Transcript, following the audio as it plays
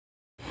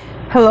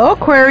Hello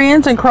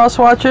Aquarians and cross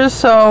watchers.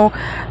 So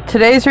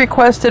today's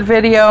requested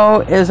video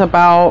is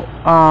about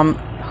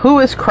who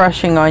is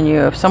crushing on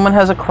you, if someone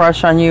has a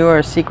crush on you or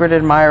a secret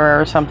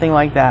admirer or something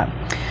like that.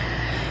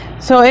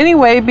 So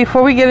anyway,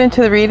 before we get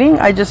into the reading,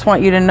 I just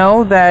want you to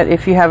know that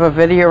if you have a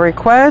video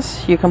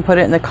request, you can put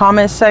it in the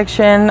comments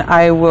section.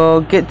 I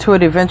will get to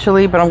it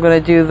eventually, but I'm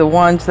going to do the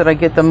ones that I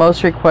get the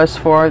most requests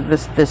for,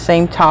 the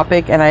same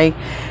topic, and I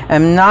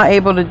am not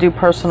able to do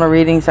personal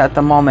readings at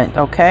the moment,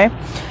 okay?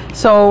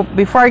 So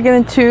before I get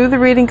into the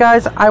reading,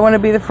 guys, I want to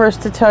be the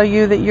first to tell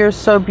you that you're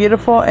so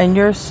beautiful and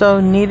you're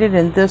so needed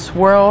in this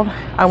world.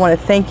 I want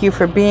to thank you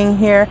for being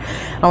here.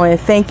 I want to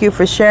thank you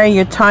for sharing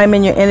your time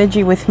and your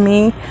energy with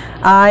me.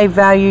 I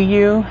value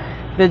you.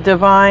 The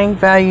divine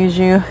values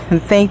you.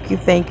 And thank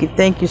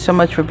you so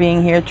much for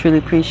being here. Truly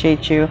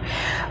appreciate you.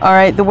 All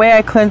right, the way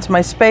I cleanse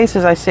my space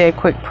is I say a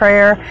quick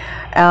prayer,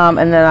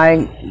 and then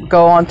I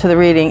go on to the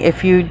reading.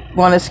 If you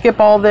want to skip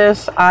all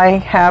this, I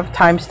have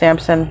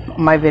timestamps in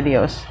my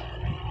videos.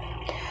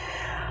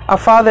 Our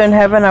Father in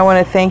heaven, I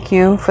want to thank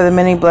you for the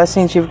many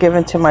blessings you've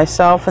given to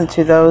myself and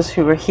to those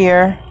who are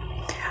here.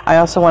 I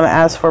also want to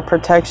ask for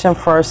protection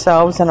for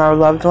ourselves and our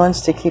loved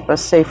ones to keep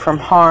us safe from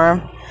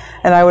harm.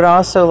 And I would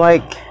also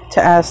like to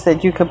ask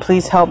that you could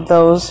please help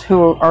those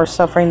who are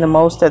suffering the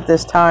most at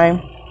this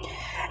time.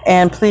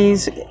 And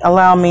please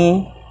allow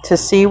me to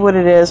see what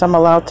it is I'm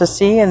allowed to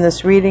see in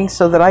this reading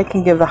so that I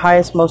can give the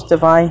highest, most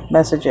divine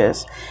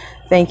messages.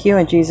 Thank you.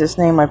 In Jesus'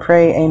 name I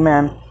pray.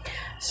 Amen.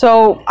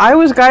 So I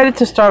was guided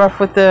to start off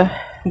with the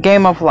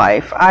game of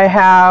life. I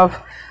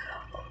have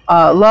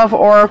love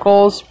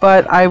oracles,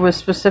 but I was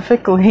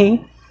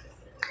specifically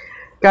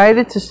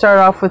guided to start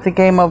off with the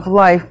game of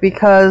life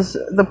because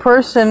the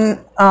person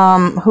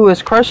who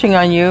is crushing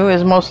on you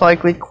is most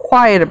likely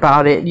quiet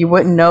about it. You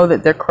wouldn't know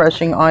that they're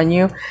crushing on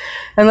you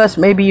unless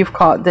maybe you've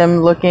caught them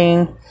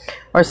looking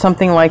or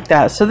something like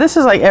that. So this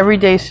is like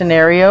everyday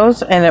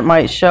scenarios, and it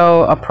might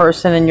show a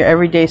person in your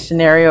everyday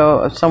scenario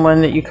of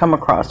someone that you come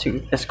across who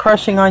is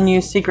crushing on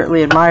you,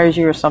 secretly admires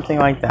you, or something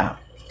like that.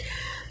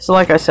 So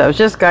like I said, I was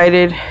just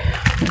guided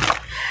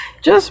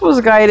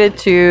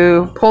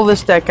to pull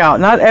this deck out.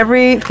 Not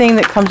everything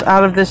that comes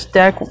out of this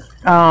deck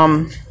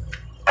will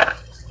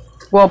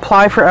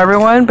apply for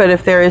everyone, but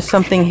if there is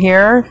something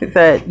here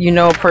that you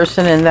know a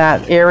person in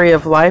that area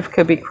of life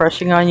could be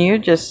crushing on you,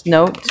 just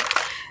note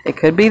it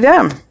could be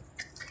them.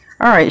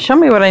 All right, show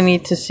me what I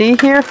need to see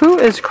here. Who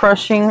is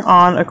crushing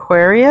on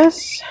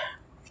Aquarius?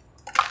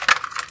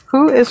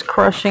 Who is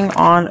crushing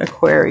on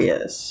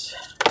Aquarius?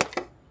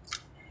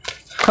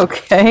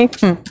 Okay.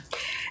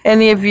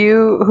 Any of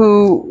you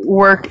who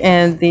work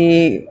in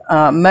the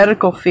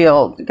medical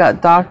field,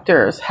 got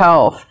doctors,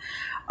 health,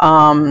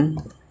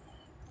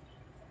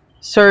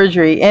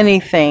 surgery,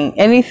 anything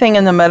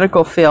in the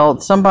medical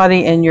field,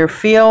 somebody in your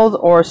field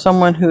or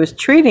someone who is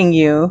treating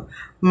you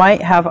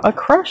might have a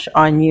crush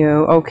on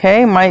you,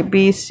 okay? Might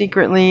be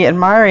secretly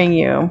admiring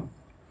you.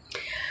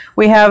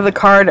 We have the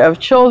card of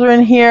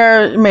children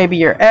here. Maybe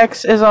your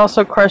ex is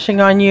also crushing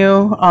on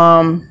you.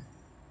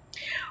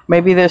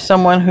 Maybe there's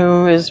someone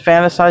who is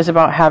fantasized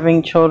about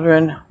having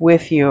children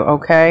with you,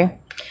 okay?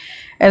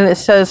 And it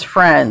says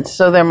friends.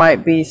 So there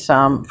might be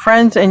some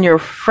friends in your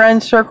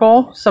friend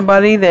circle,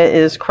 somebody that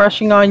is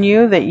crushing on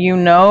you that you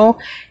know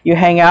you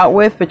hang out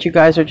with, but you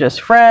guys are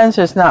just friends.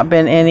 There's not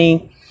been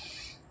anything,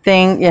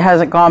 it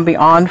hasn't gone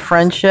beyond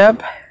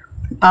friendship.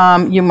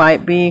 You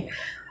might be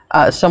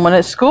someone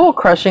at school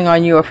crushing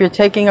on you if you're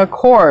taking a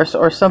course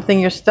or something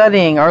you're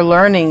studying or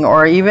learning,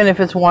 or even if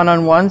it's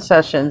one-on-one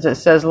sessions, it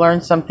says learn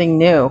something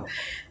new.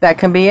 That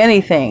can be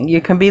anything.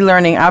 You can be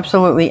learning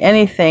absolutely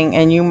anything,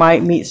 and you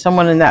might meet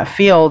someone in that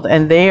field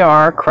and they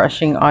are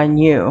crushing on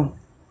you.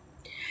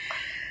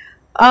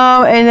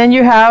 And then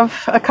you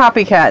have a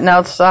copycat.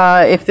 Now, it's,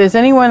 if there's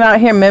anyone out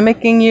here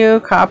mimicking you,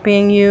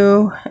 copying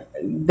you,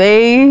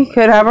 they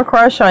could have a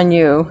crush on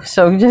you.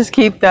 So just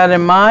keep that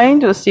in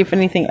mind. We'll see if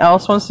anything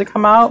else wants to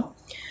come out.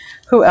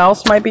 Who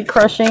else might be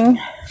crushing?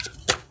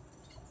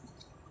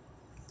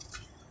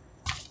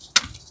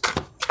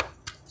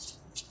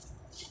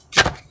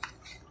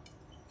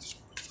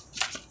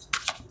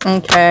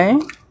 Okay.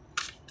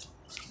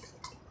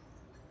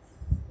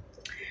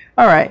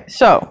 All right.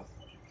 So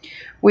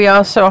we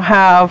also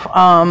have,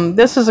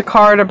 this is a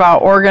card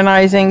about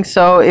organizing.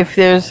 So if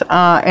there's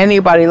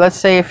anybody, let's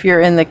say if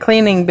you're in the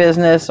cleaning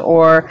business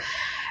or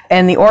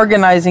in the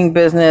organizing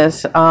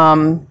business,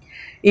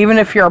 even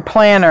if you're a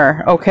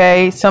planner,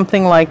 okay,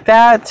 something like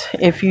that.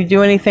 If you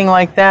do anything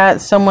like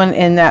that, someone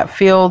in that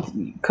field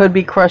could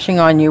be crushing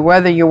on you,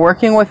 whether you're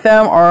working with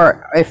them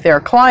or if they're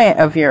a client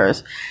of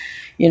yours.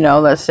 You know,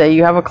 let's say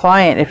you have a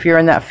client, if you're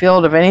in that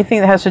field of anything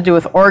that has to do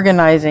with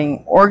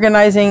organizing,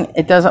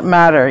 it doesn't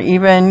matter.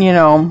 Even, you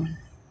know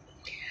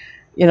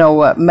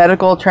what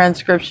medical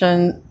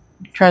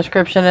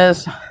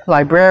transcriptionists,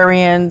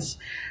 librarians,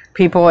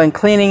 people in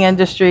cleaning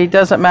industry,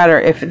 doesn't matter.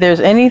 If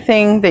there's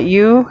anything that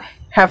you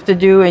have to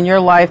do in your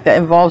life that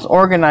involves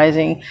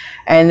organizing,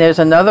 and there's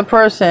another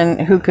person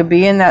who could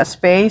be in that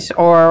space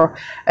or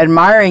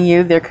admiring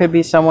you, there could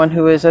be someone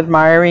who is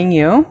admiring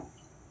you.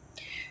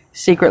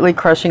 secretly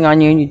crushing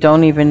on you and you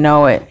don't even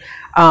know it.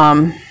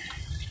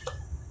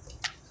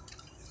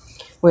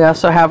 We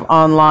also have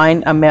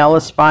online, a male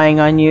is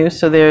spying on you.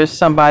 So there's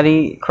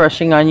somebody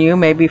crushing on you,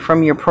 maybe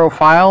from your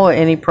profile or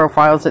any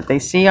profiles that they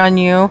see on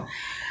you.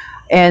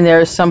 And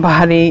there's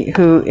somebody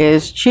who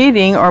is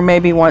cheating or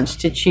maybe wants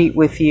to cheat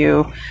with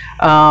you.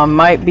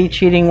 Might be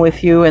cheating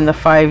with you in the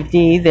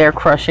 5D. They're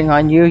crushing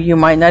on you. You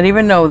might not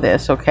even know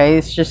this, okay?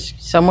 It's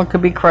just someone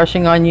could be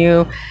crushing on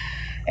you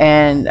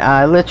and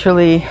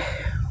literally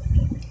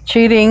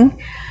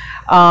cheating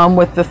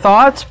with the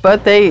thoughts,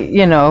 but they,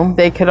 you know,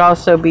 they could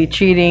also be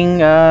cheating,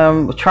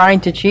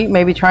 trying to cheat,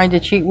 maybe trying to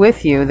cheat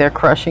with you. They're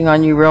crushing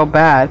on you real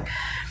bad.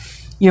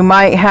 You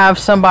might have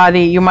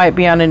somebody, you might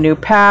be on a new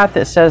path.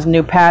 It says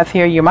new path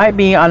here. You might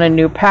be on a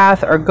new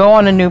path or go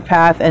on a new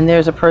path, and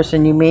there's a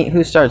person you meet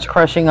who starts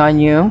crushing on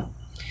you.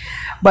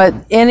 But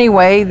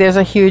anyway, there's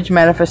a huge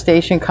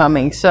manifestation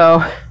coming.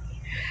 So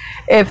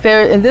if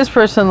they're, and this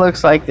person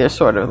looks like they're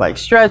sort of like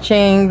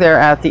stretching, they're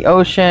at the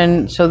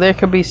ocean. So there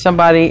could be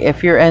somebody,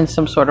 if you're in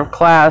some sort of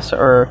class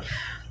or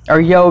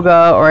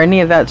yoga or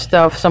any of that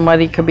stuff,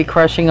 somebody could be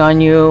crushing on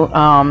you.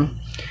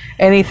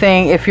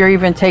 Anything, if you're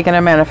even taking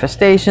a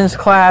manifestations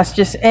class,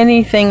 just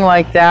anything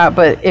like that.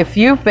 But if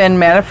you've been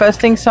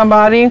manifesting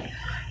somebody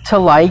to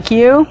like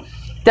you,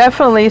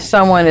 definitely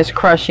someone is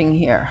crushing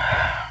here.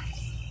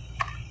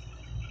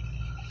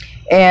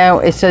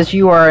 And it says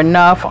you are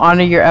enough,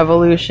 honor your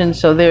evolution.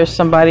 So there's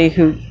somebody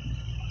who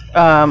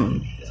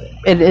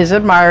it is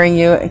admiring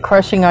you and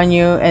crushing on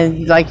you,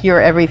 and like you're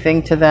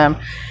everything to them.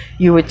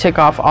 You would tick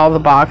off all the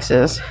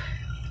boxes.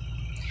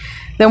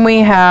 Then we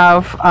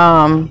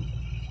have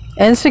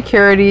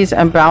insecurities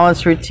and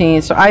balanced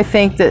routines. So I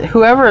think that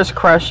whoever is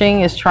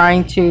crushing is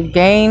trying to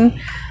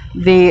gain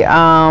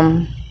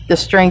the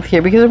strength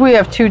here, because we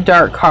have two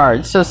dark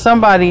cards. So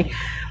somebody,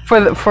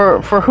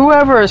 for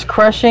whoever is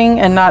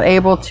crushing and not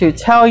able to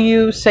tell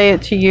you, say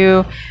it to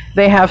you,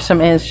 they have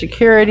some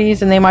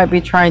insecurities and they might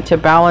be trying to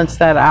balance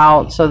that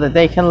out so that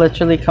they can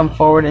literally come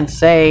forward and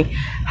say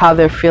how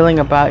they're feeling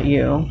about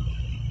you.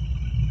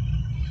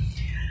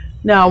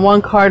 Now,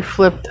 one card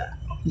flipped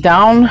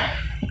down,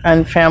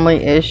 and family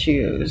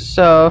issues.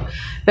 So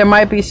there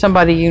might be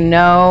somebody you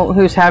know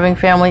who's having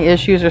family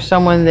issues, or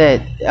someone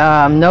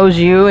that knows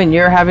you and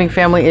you're having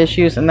family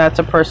issues, and that's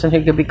a person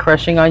who could be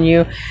crushing on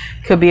you.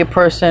 Could be a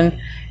person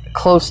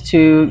close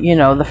to, you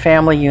know, the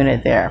family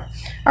unit there.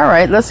 All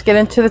right, let's get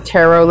into the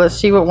tarot. Let's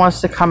see what wants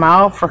to come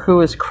out for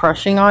who is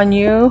crushing on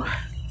you.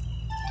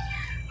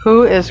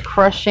 Who is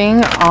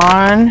crushing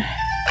on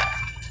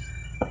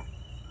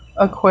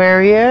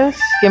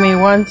Aquarius? Give me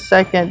 1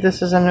 second.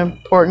 This is an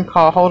important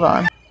call. Hold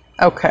on.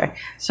 Okay,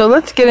 so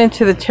let's get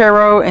into the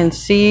tarot and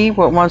see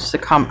what wants to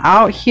come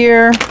out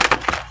here.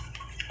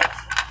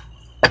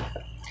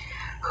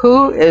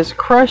 Who is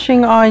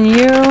crushing on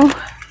you?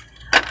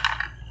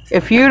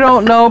 If you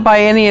don't know by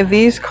any of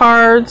these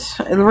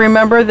cards,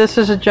 remember this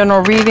is a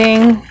general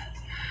reading.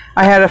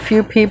 I had a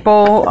few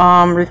people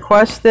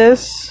request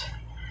this.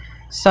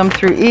 Some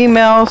through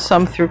email,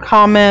 some through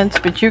comments,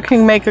 but you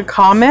can make a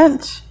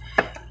comment.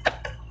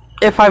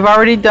 If I've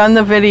already done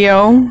the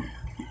video,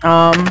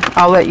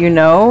 I'll let you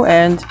know,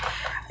 and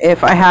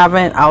if I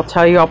haven't, I'll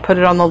tell you. I'll put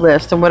it on the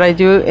list. And what I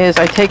do is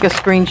I take a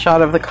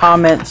screenshot of the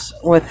comments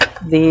with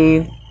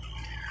the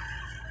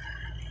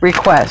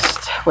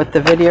request, with the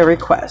video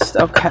request.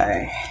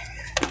 Okay,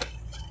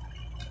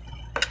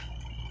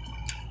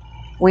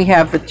 we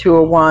have the Two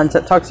of Wands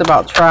that talks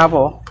about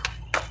travel.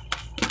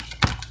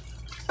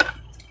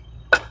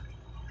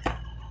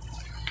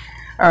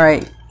 All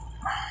right.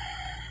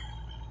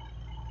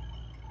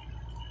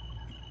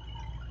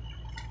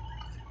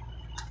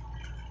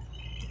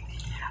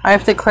 I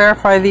have to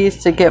clarify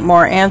these to get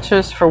more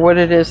answers for what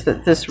it is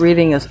that this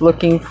reading is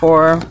looking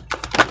for.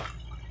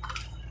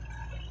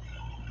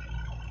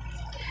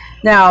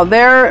 Now,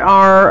 there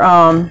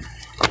are,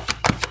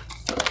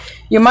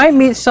 you might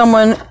meet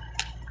someone,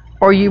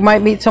 or you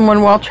might meet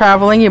someone while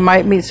traveling. You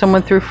might meet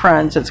someone through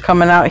friends. It's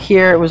coming out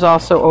here. It was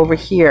also over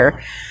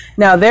here.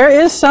 Now, there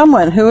is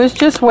someone who is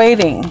just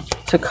waiting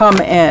to come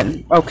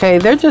in, okay?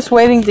 They're just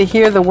waiting to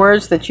hear the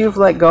words that you've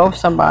let go of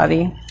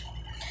somebody.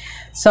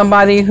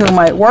 Somebody who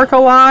might work a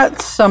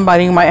lot,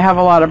 somebody who might have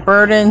a lot of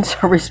burdens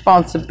or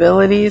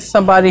responsibilities,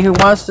 somebody who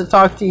wants to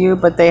talk to you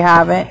but they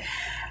haven't,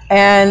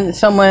 and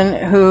someone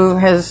who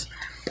has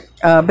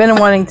been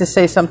wanting to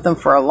say something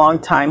for a long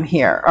time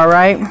here. All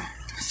right,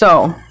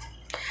 so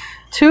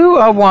Two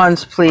of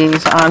Wands,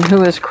 please, on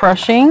who is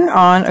crushing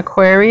on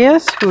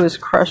Aquarius. Who is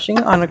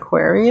crushing on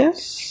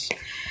Aquarius?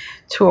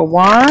 Two of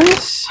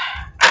Wands.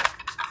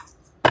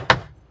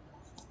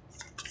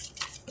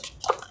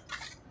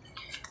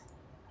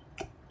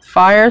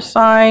 Fire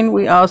sign.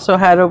 We also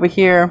had over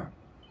here,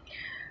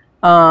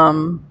 it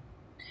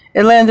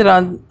landed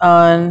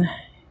on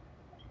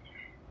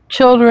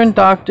children,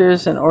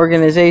 doctors, and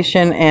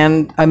organization,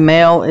 and a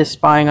male is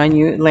spying on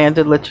you. It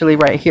landed literally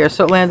right here.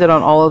 So it landed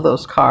on all of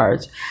those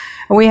cards.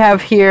 And we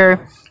have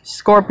here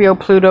Scorpio,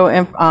 Pluto,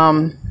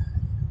 and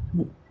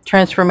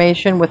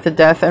transformation with the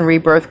death and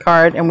rebirth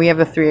card, and we have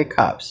the Three of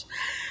Cups.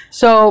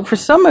 So for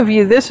some of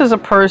you, this is a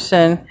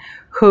person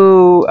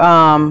who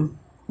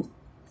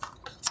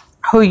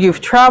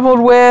you've traveled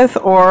with,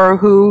 or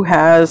who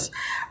has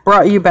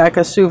brought you back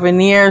a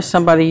souvenir,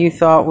 somebody you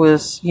thought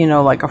was, you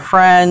know, like a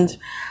friend,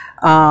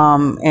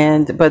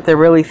 but they're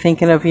really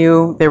thinking of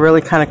you. They're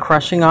really kind of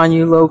crushing on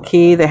you low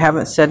key. They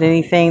haven't said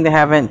anything. They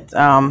haven't,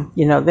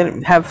 you know,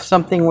 they have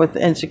something with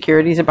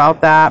insecurities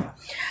about that.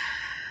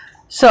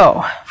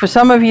 So for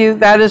some of you,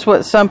 that is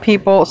what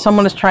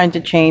someone is trying to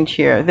change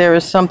here. There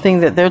is something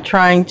that they're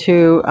trying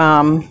to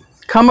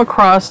come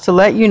across to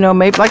let you know.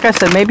 Maybe, like I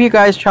said, maybe you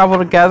guys travel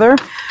together,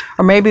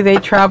 or maybe they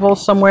travel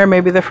somewhere.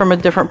 Maybe they're from a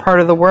different part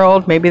of the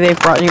world. Maybe they've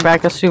brought you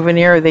back a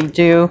souvenir, or they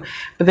do.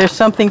 But there's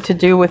something to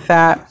do with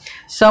that.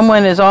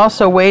 Someone is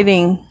also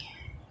waiting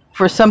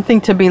for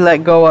something to be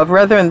let go of,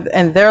 whether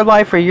in their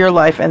life or your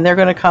life, and they're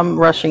going to come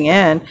rushing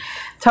in.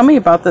 Tell me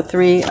about the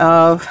Three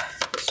of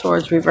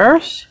Swords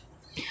reverse.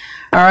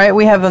 All right,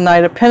 we have the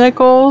Knight of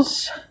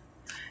Pentacles.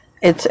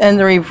 It's in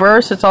the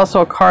reverse. It's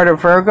also a card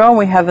of Virgo.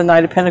 We have the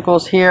Knight of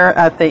Pentacles here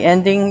at the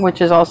ending,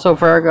 which is also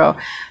Virgo.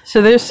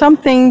 So there's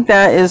something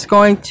that is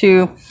going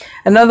to,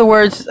 in other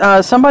words,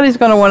 somebody's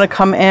going to want to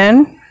come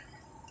in.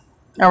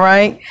 All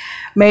right,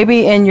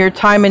 maybe in your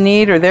time of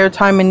need, or their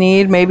time of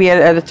need, maybe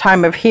at a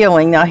time of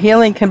healing. Now,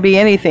 healing can be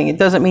anything. It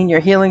doesn't mean you're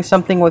healing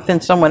something within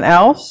someone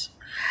else,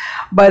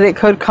 but it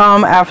could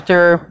come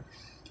after,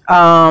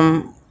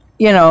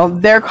 you know,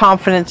 their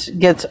confidence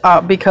gets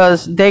up,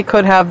 because they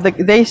could have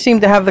they seem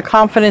to have the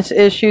confidence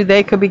issue.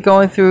 They could be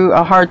going through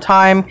a hard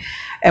time,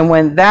 and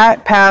when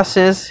that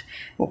passes,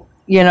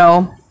 you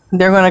know,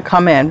 they're going to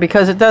come in,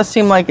 because it does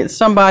seem like it's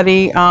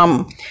somebody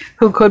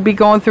who could be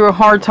going through a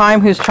hard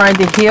time, who's trying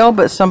to heal,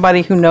 but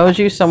somebody who knows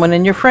you, someone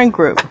in your friend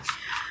group.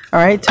 All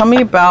right, tell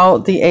me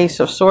about the Ace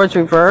of Swords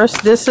reverse.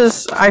 This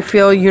is, I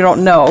feel, you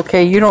don't know.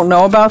 Okay, you don't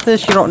know about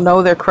this. You don't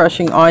know they're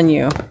crushing on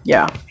you.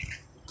 Yeah.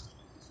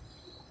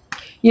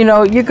 You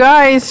know, you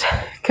guys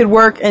could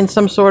work in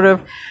some sort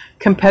of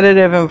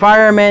competitive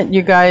environment.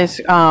 You guys,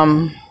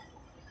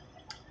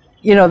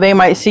 you know, they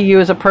might see you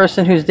as a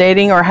person who's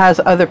dating or has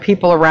other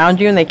people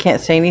around you, and they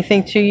can't say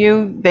anything to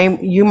you.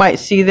 You might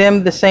see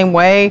them the same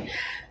way.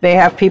 They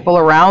have people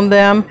around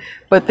them,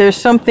 but there's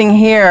something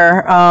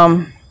here,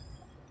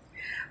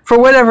 for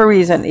whatever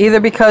reason, either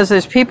because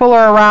there's people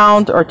are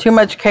around, or too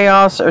much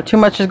chaos, or too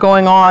much is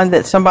going on,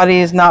 that somebody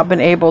has not been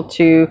able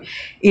to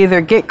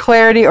either get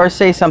clarity or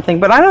say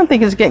something. But I don't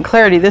think it's getting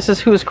clarity. This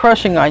is who's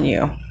crushing on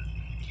you.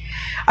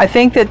 I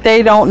think that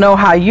they don't know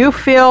how you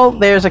feel.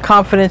 There's a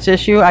confidence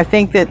issue. I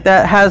think that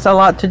that has a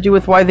lot to do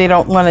with why they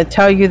don't want to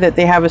tell you that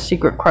they have a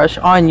secret crush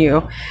on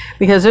you,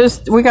 because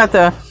we got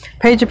the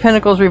Page of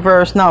Pentacles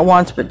reversed, not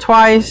once but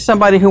twice.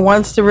 Somebody who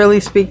wants to really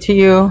speak to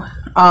you,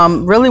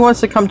 really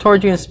wants to come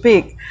toward you and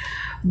speak,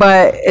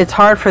 but it's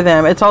hard for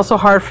them. It's also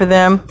hard for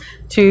them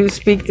to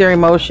speak their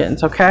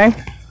emotions. Okay,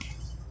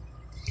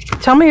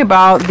 tell me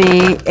about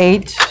the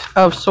Eight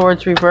of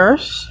Swords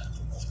reverse.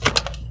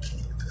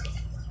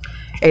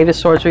 Eight of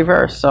Swords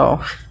reverse.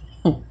 So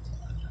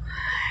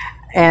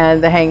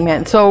and the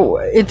Hangman. So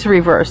it's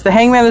reversed. The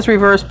Hangman is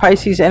reversed,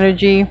 Pisces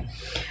energy.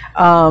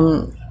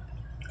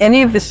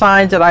 Any of the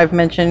signs that I've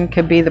mentioned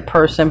could be the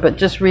person, but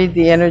just read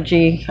the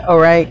energy. All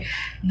right,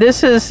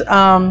 this is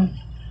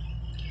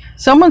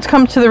someone's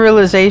come to the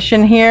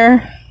realization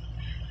here.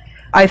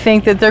 I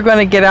think that they're going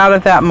to get out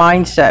of that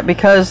mindset,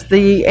 because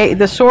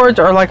the swords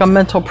are like a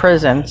mental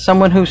prison.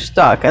 Someone who's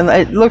stuck, and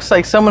it looks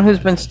like someone who's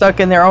been stuck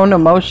in their own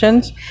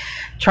emotions,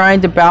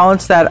 trying to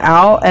balance that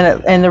out.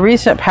 And in the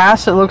recent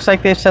past, it looks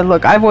like they've said,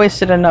 look, I've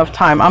wasted enough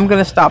time. I'm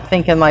going to stop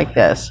thinking like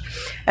this,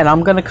 and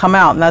I'm going to come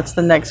out. And that's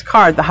the next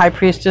card, the High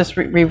Priestess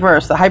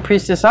reversed. The High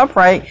Priestess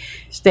upright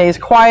stays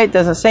quiet,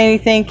 doesn't say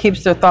anything,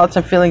 keeps their thoughts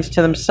and feelings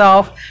to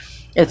themselves.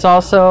 It's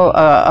also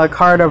a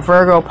card of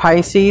Virgo,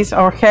 Pisces.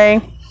 Okay,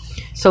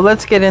 so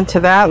let's get into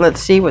that. Let's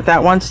see what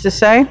that wants to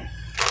say.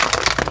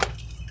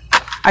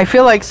 I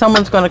feel like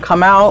someone's going to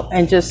come out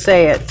and just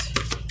say it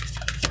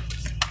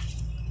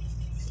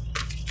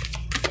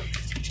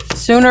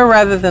sooner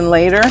rather than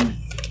later.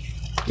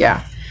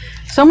 Yeah,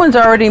 someone's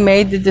already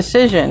made the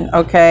decision.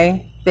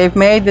 Okay, they've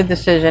made the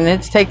decision.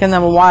 It's taken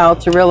them a while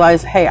to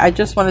realize, hey, I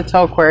just want to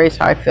tell Aquarius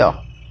how I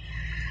feel,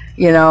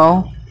 you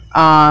know.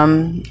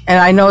 And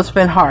I know it's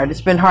been hard. It's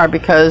been hard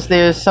because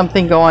there's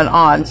something going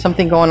on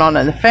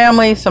in the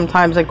family.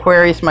 Sometimes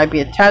Aquarius might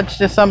be attached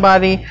to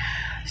somebody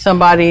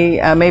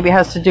maybe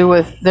has to do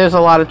with, there's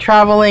a lot of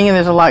traveling and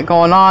there's a lot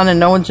going on,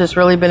 and no one's just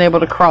really been able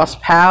to cross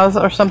paths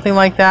or something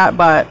like that.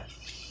 But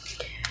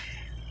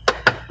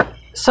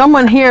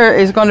someone here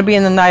is going to be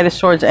in the Knight of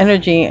Swords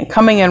energy and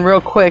coming in real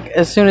quick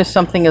as soon as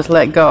something is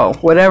let go,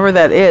 whatever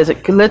that is.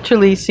 It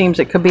literally seems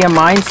it could be a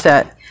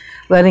mindset,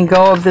 letting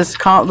go of this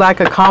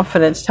lack of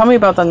confidence. Tell me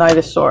about the Knight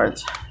of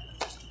Swords.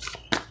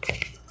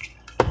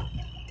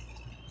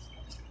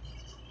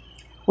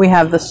 We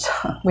have this.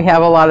 We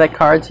have a lot of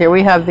cards here.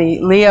 We have the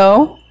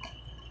Leo.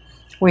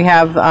 We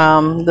have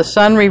the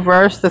Sun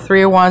reversed, the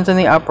Three of Wands in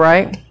the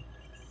upright.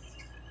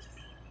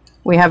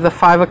 We have the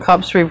Five of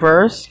Cups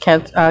reversed,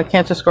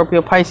 Cancer,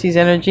 Scorpio, Pisces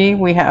energy.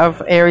 We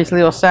have Aries,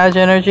 Leo, Sag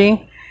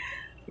energy.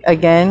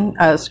 Again,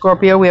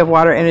 Scorpio, we have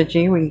water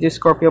energy. We can do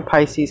Scorpio,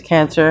 Pisces,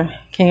 Cancer,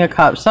 King of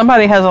Cups.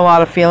 Somebody has a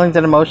lot of feelings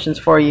and emotions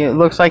for you. It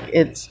looks like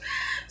it's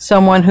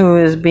someone who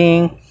is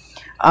being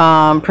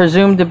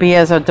presumed to be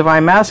as a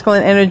divine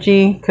masculine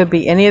energy. Could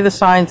be any of the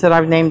signs that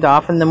I've named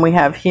off. And then we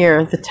have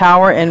here the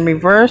Tower in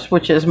reverse,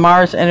 which is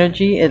Mars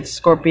energy. It's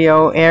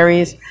Scorpio,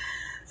 Aries.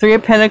 Three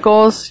of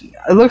Pentacles.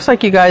 It looks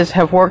like you guys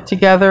have worked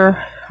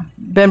together,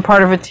 been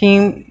part of a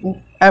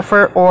team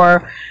effort,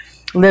 or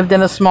lived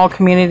in a small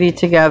community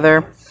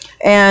together.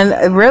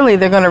 And really,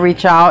 they're going to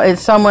reach out.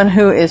 It's someone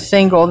who is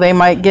single. They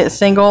might get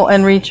single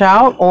and reach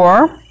out,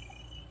 or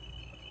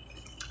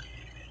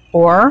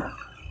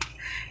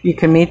you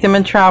can meet them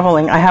in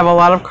traveling. I have a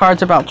lot of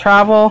cards about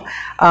travel.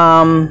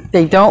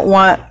 They don't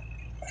want,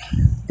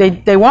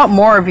 they want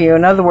more of you.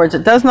 In other words,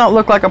 it does not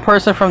look like a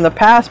person from the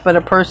past, but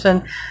a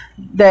person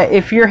that,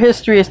 if your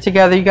history is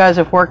together, you guys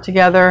have worked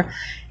together,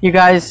 you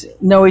guys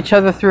know each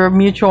other through a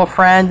mutual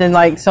friend, and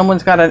like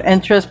someone's got an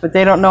interest, but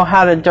they don't know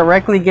how to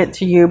directly get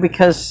to you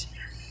because,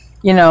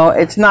 you know,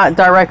 it's not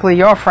directly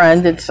your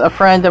friend, it's a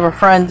friend of a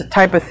friend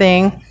type of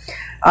thing.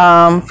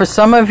 For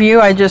some of you,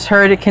 I just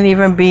heard it can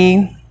even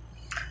be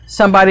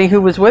somebody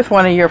who was with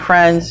one of your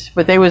friends,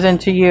 but they was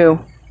into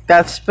you.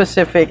 That's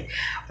specific.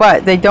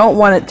 But they don't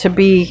want it to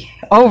be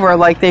over,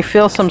 like they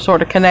feel some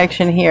sort of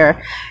connection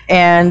here.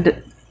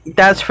 And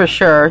that's for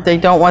sure. They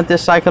don't want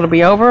this cycle to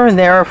be over, and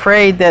they're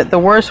afraid that the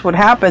worst would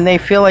happen. They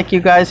feel like you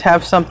guys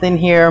have something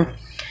here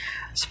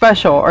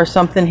special, or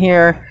something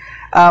here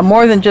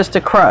more than just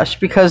a crush,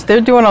 because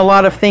they're doing a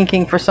lot of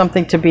thinking for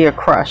something to be a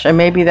crush. And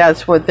maybe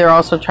that's what they're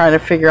also trying to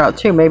figure out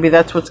too. Maybe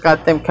that's what's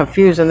got them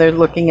confused, and they're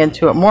looking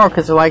into it more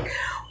because they're like,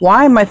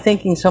 why am I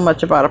thinking so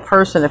much about a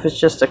person if it's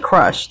just a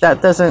crush?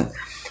 That doesn't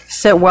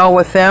sit well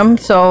with them.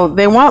 So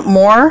they want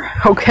more.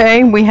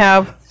 Okay, we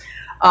have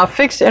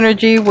fixed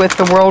energy with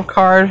the World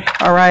card.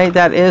 All right,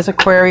 that is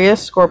Aquarius,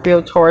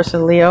 Scorpio, Taurus,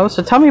 and Leo.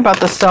 So tell me about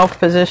the self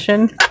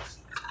position.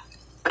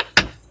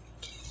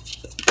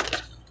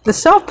 The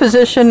self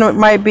position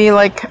might be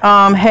like,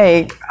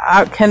 hey,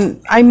 can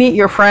I meet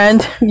your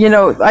friend? You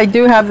know, I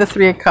do have the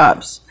Three of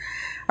Cups.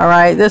 All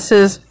right, this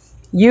is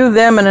you,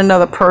 them, and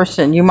another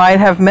person. You might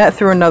have met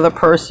through another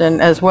person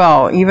as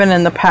well, even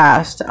in the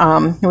past.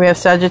 We have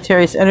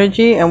Sagittarius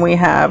energy, and we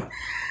have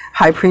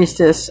High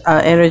Priestess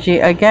energy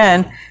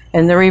again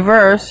in the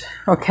reverse.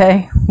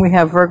 Okay, we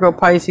have Virgo,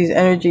 Pisces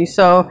energy.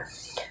 So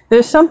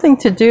there's something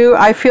to do.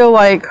 I feel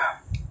like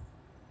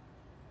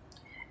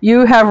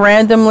you have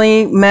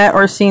randomly met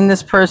or seen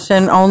this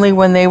person only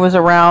when they was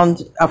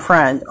around a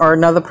friend or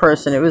another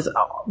person. It was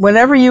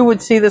whenever you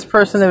would see this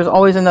person, there was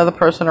always another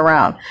person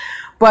around.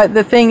 But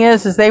the thing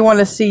is they want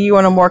to see you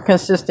on a more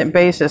consistent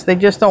basis. They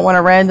just don't want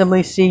to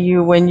randomly see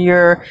you when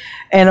you're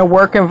in a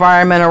work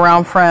environment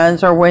around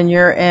friends, or when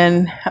you're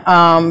in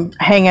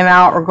hanging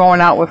out or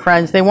going out with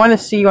friends. They want to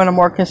see you on a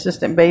more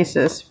consistent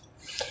basis.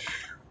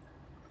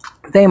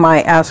 They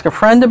might ask a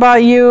friend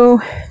about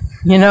you,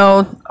 you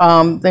know,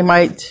 they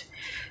might,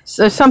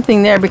 there's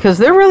something there, because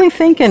they're really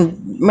thinking,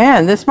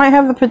 man, this might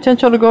have the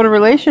potential to go to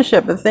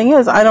relationship. The thing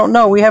is, I don't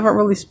know. We haven't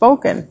really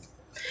spoken.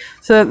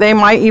 So they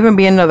might even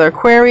be another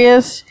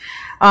Aquarius.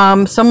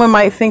 Someone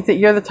might think that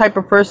you're the type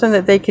of person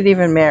that they could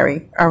even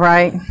marry. All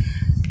right.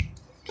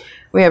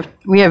 We have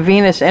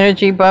Venus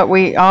energy, but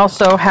we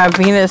also have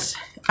Venus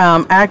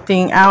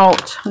acting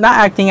out, not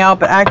acting out,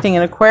 but acting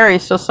in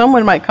Aquarius. So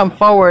someone might come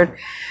forward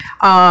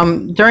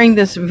during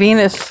this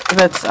Venus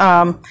that's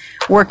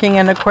working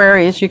in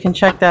Aquarius. You can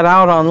check that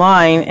out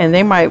online, and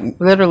they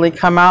might literally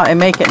come out and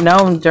make it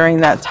known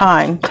during that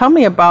time. Tell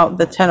me about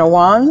the Ten of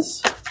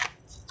Wands.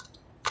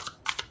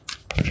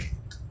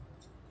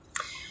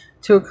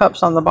 Two of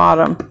Cups on the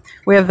bottom.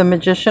 We have the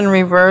Magician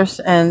reverse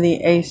and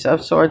the Ace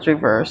of Swords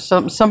reverse.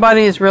 So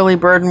somebody is really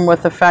burdened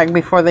with the fact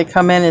before they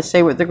come in and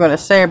say what they're going to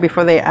say, or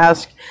before they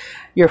ask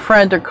your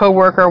friend or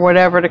coworker or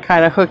whatever to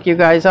kind of hook you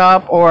guys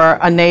up, or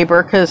a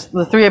neighbor, because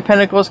the Three of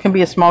Pentacles can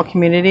be a small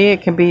community.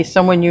 It can be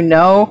someone you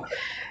know,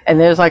 and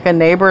there's like a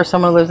neighbor or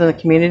someone who lives in the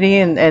community,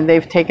 and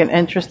they've taken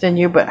interest in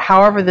you. But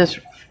however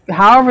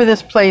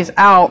this plays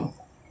out,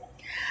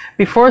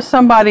 before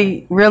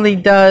somebody really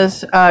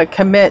does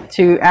commit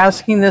to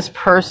asking this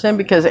person,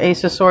 because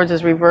Ace of Swords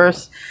is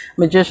reversed,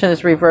 Magician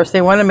is reversed,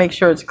 they want to make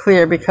sure it's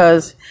clear,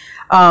 because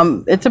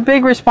it's a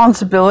big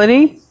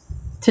responsibility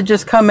to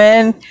just come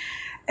in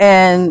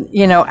and,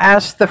 you know,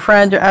 ask the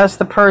friend or ask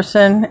the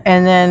person,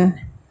 and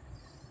then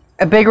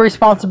a big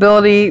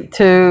responsibility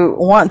to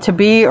want to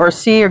be or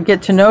see or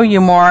get to know you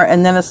more.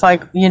 And then it's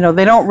like, you know,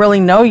 they don't really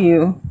know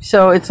you.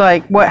 So it's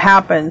like, what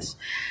happens?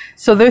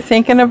 So they're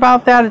thinking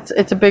about that.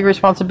 It's a big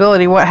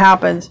responsibility. What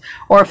happens?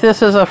 Or if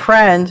this is a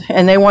friend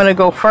and they want to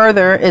go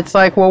further, it's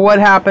like, well, what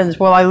happens?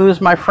 Will I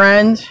lose my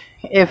friend?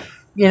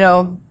 If, you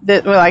know,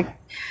 they're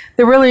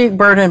really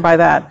burdened by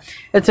that.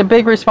 It's a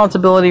big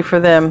responsibility for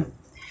them.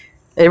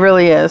 It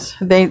really is.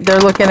 They're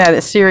looking at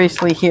it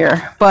seriously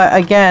here. But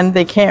again,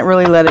 they can't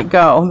really let it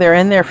go. They're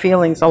in their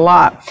feelings a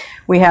lot.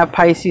 We have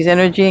Pisces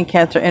energy and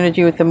Cancer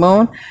energy with the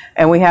moon.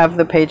 And we have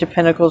the Page of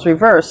Pentacles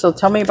reversed. So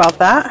tell me about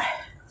that.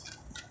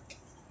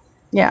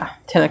 Yeah,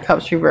 Ten of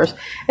Cups reversed.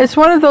 It's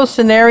one of those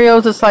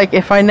scenarios. It's like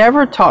if I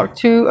never talk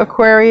to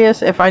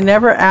Aquarius, if I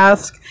never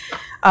ask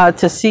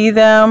to see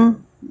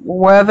them,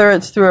 whether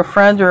it's through a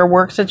friend or a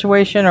work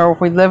situation, or if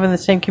we live in the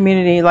same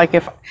community, like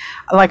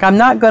I'm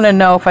not going to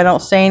know if I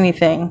don't say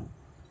anything,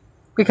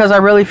 because I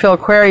really feel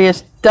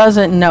Aquarius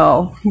doesn't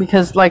know.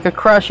 Because like a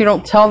crush, you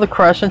don't tell the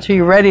crush until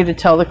you're ready to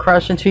tell the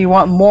crush, until you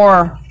want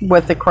more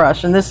with the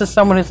crush. And this is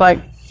someone who's like,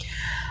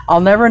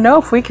 I'll never know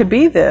if we could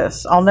be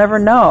this. I'll never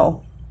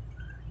know.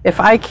 If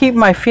I keep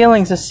my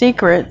feelings a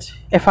secret,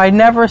 if I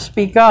never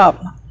speak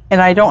up and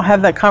I don't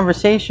have that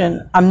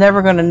conversation, I'm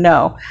never going to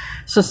know.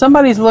 So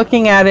somebody's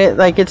looking at it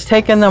like it's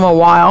taken them a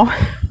while.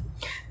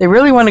 They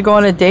really want to go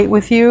on a date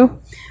with you.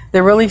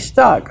 They're really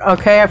stuck.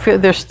 Okay, I feel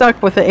they're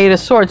stuck with the Eight of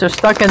Swords. They're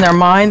stuck in their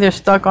mind. They're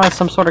stuck on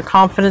some sort of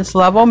confidence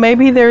level.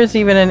 Maybe there's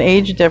even an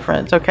age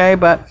difference. Okay,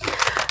 but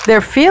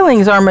their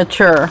feelings are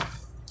mature.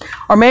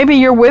 Or maybe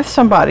you're with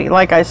somebody,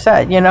 like I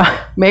said, you know,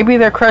 maybe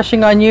they're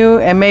crushing on you,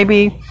 and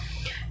maybe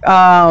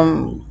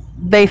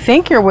they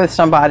think you're with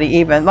somebody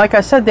even. Like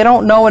I said, they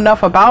don't know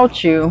enough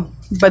about you,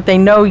 but they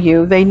know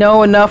you. They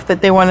know enough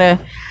that they want to,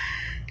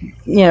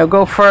 you know,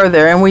 go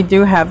further. And we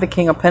do have the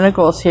King of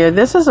Pentacles here.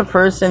 This is a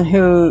person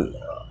who,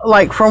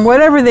 like, from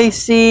whatever they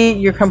see,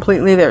 you're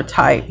completely their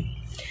type.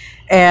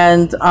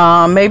 And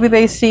maybe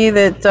they see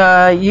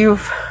that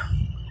you've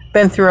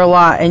been through a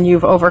lot and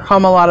you've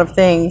overcome a lot of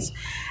things,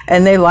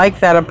 and they like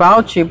that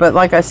about you. But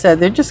like I said,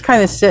 they're just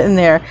kind of sitting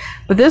there.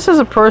 But this is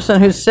a person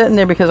who's sitting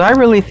there because I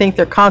really think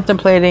they're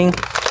contemplating,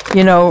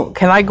 you know,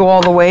 can I go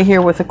all the way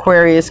here with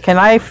Aquarius? Can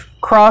I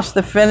cross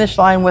the finish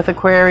line with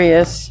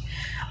Aquarius?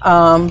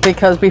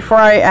 Because before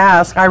I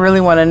ask, I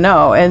really want to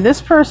know. And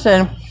this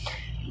person,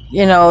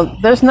 you know,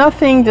 there's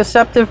nothing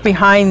deceptive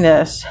behind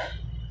this.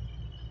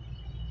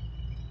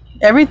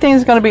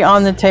 Everything's going to be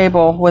on the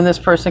table when this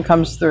person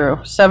comes through.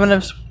 Seven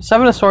of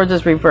Swords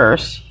is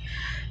reversed.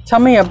 Tell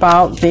me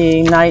about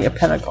the Knight of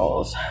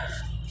Pentacles.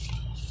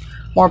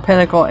 More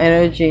Pentacle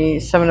energy,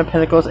 Seven of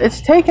Pentacles.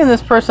 It's taken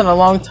this person a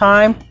long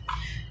time,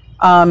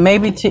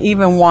 maybe to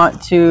even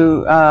want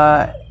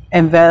to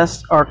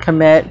invest or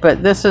commit.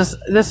 But this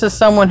is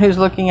someone who's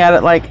looking at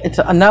it like it's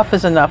enough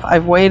is enough.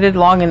 I've waited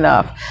long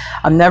enough.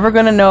 I'm never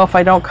going to know if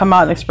I don't come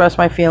out and express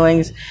my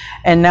feelings.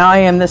 And now I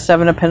am the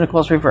Seven of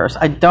Pentacles reversed.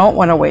 I don't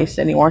want to waste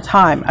any more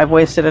time. I've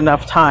wasted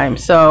enough time.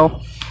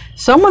 So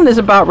someone is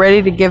about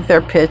ready to give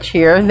their pitch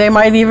here. They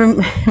might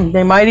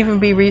even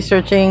be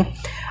researching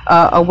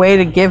a way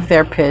to give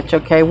their pitch.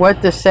 Okay,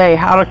 what to say,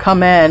 how to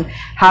come in,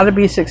 how to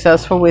be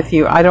successful with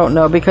you. I don't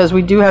know, because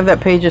we do have that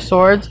Page of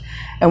Swords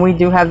and we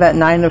do have that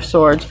Nine of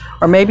Swords.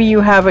 Or maybe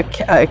you have a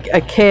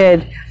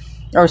kid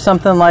or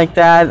something like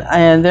that,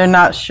 and they're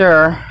not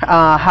sure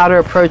how to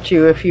approach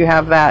you if you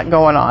have that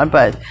going on.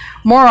 But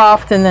more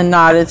often than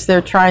not, it's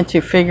they're trying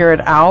to figure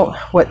it out,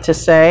 what to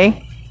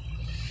say.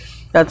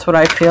 That's what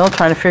I feel,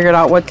 trying to figure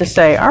out what to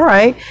say. All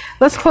right,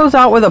 let's close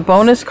out with a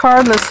bonus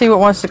card. Let's see what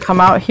wants to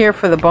come out here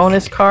for the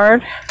bonus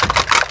card.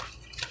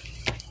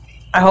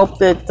 I hope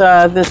that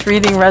this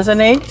reading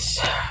resonates.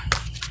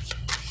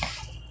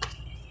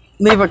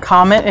 Leave a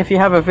comment if you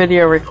have a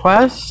video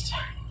request.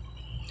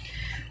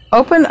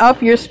 Open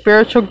up your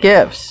spiritual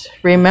gifts.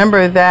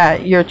 Remember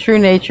that your true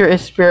nature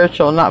is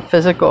spiritual, not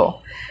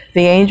physical.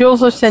 The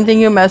angels are sending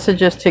you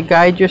messages to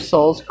guide your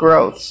soul's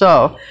growth.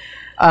 So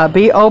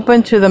be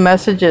open to the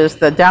messages,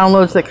 the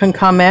downloads that can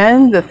come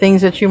in, the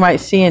things that you might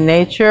see in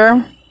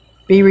nature.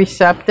 Be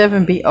receptive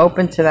and be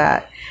open to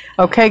that.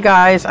 Okay,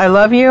 guys, I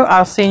love you.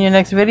 I'll see you in your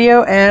next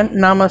video, and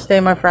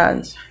namaste, my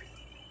friends.